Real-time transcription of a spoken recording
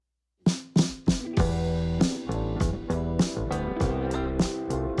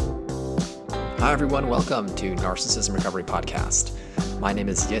Hi, everyone. Welcome to Narcissism Recovery Podcast. My name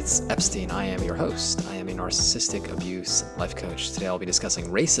is Yitz Epstein. I am your host. I am a narcissistic abuse life coach. Today, I'll be discussing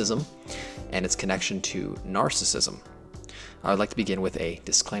racism and its connection to narcissism. I would like to begin with a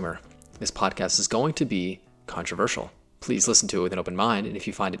disclaimer. This podcast is going to be controversial. Please listen to it with an open mind, and if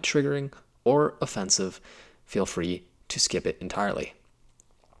you find it triggering or offensive, feel free to skip it entirely.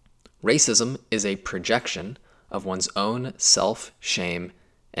 Racism is a projection of one's own self-shame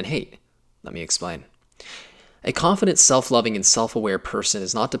and hate. Let me explain. A confident, self-loving, and self-aware person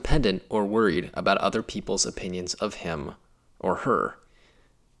is not dependent or worried about other people's opinions of him or her.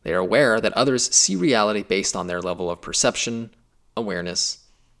 They are aware that others see reality based on their level of perception, awareness,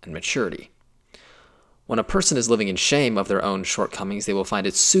 and maturity. When a person is living in shame of their own shortcomings, they will find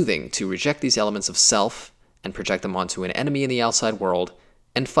it soothing to reject these elements of self and project them onto an enemy in the outside world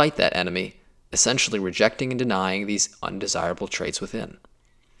and fight that enemy, essentially rejecting and denying these undesirable traits within.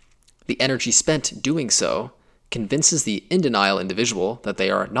 The energy spent doing so convinces the in denial individual that they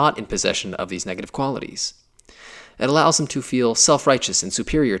are not in possession of these negative qualities. It allows them to feel self-righteous and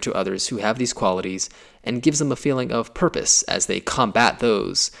superior to others who have these qualities and gives them a feeling of purpose as they combat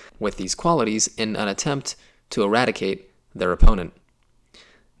those with these qualities in an attempt to eradicate their opponent.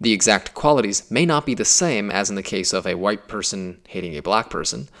 The exact qualities may not be the same as in the case of a white person hating a black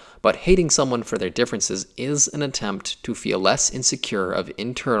person, but hating someone for their differences is an attempt to feel less insecure of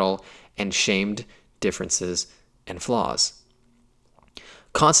internal and shamed differences and flaws.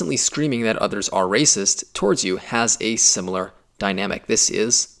 Constantly screaming that others are racist towards you has a similar dynamic. This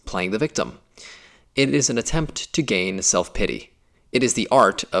is playing the victim. It is an attempt to gain self-pity. It is the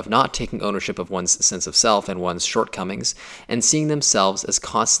art of not taking ownership of one's sense of self and one's shortcomings and seeing themselves as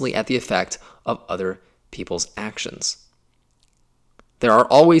constantly at the effect of other people's actions. There are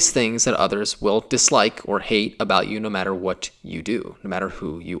always things that others will dislike or hate about you no matter what you do, no matter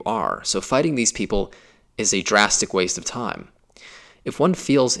who you are. So fighting these people is a drastic waste of time. If one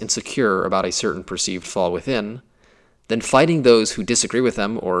feels insecure about a certain perceived flaw within, then fighting those who disagree with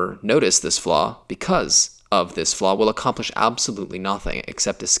them or notice this flaw because of this flaw will accomplish absolutely nothing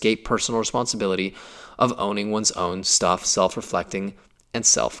except escape personal responsibility of owning one's own stuff, self-reflecting, and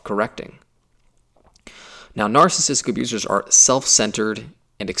self-correcting. Now, narcissistic abusers are self-centered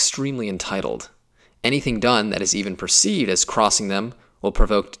and extremely entitled. Anything done that is even perceived as crossing them will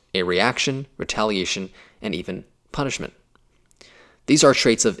provoke a reaction, retaliation, and even punishment. These are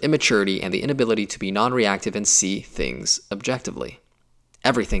traits of immaturity and the inability to be non-reactive and see things objectively.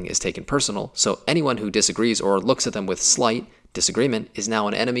 Everything is taken personal, so anyone who disagrees or looks at them with slight disagreement is now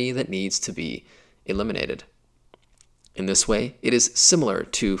an enemy that needs to be eliminated. In this way, it is similar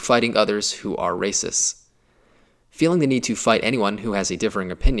to fighting others who are racists. Feeling the need to fight anyone who has a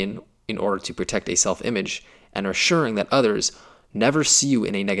differing opinion in order to protect a self-image and assuring that others never see you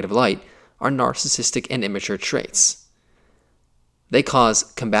in a negative light are narcissistic and immature traits. They cause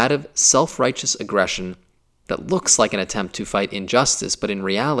combative, self-righteous aggression that looks like an attempt to fight injustice, but in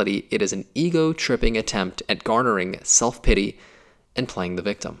reality, it is an ego-tripping attempt at garnering self-pity and playing the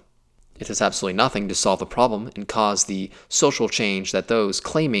victim. It does absolutely nothing to solve the problem and cause the social change that those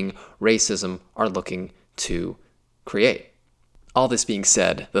claiming racism are looking to create. All this being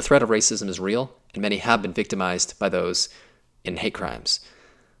said, the threat of racism is real, and many have been victimized by those in hate crimes.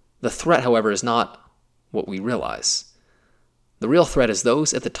 The threat, however, is not what we realize. The real threat is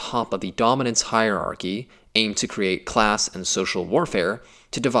those at the top of the dominance hierarchy aim to create class and social warfare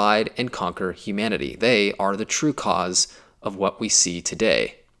to divide and conquer humanity. They are the true cause of what we see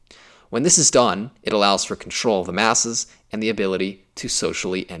today. When this is done, it allows for control of the masses and the ability to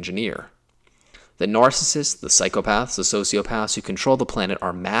socially engineer. The narcissists, the psychopaths, the sociopaths who control the planet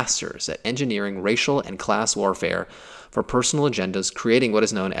are masters at engineering racial and class warfare for personal agendas, creating what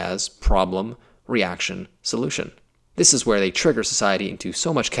is known as problem, reaction, solution. This is where they trigger society into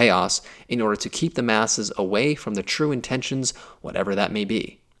so much chaos in order to keep the masses away from the true intentions, whatever that may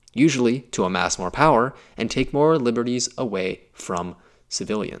be, usually to amass more power and take more liberties away from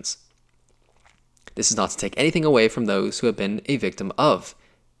civilians. This is not to take anything away from those who have been a victim of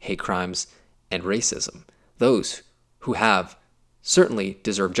hate crimes and racism. Those who have certainly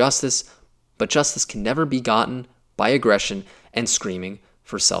deserve justice, but justice can never be gotten by aggression and screaming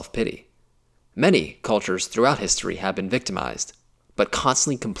for self-pity. Many cultures throughout history have been victimized, but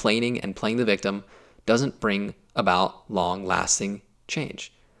constantly complaining and playing the victim doesn't bring about long-lasting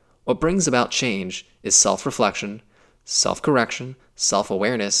change. What brings about change is self-reflection, self-correction,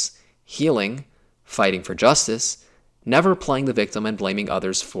 self-awareness, healing, fighting for justice, never playing the victim and blaming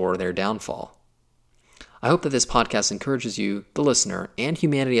others for their downfall. I hope that this podcast encourages you, the listener, and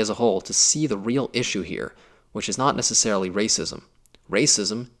humanity as a whole to see the real issue here, which is not necessarily racism.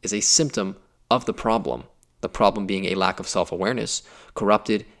 Racism is a symptom of the problem being a lack of self-awareness,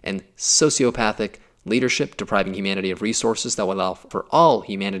 corrupted and sociopathic leadership depriving humanity of resources that will allow for all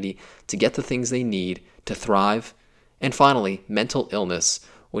humanity to get the things they need to thrive, and finally, mental illness,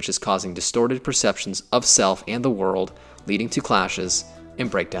 which is causing distorted perceptions of self and the world, leading to clashes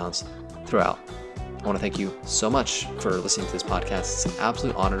and breakdowns throughout. I want to thank you so much for listening to this podcast. It's an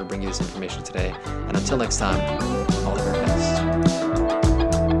absolute honor to bring you this information today. And until next time, all the very best.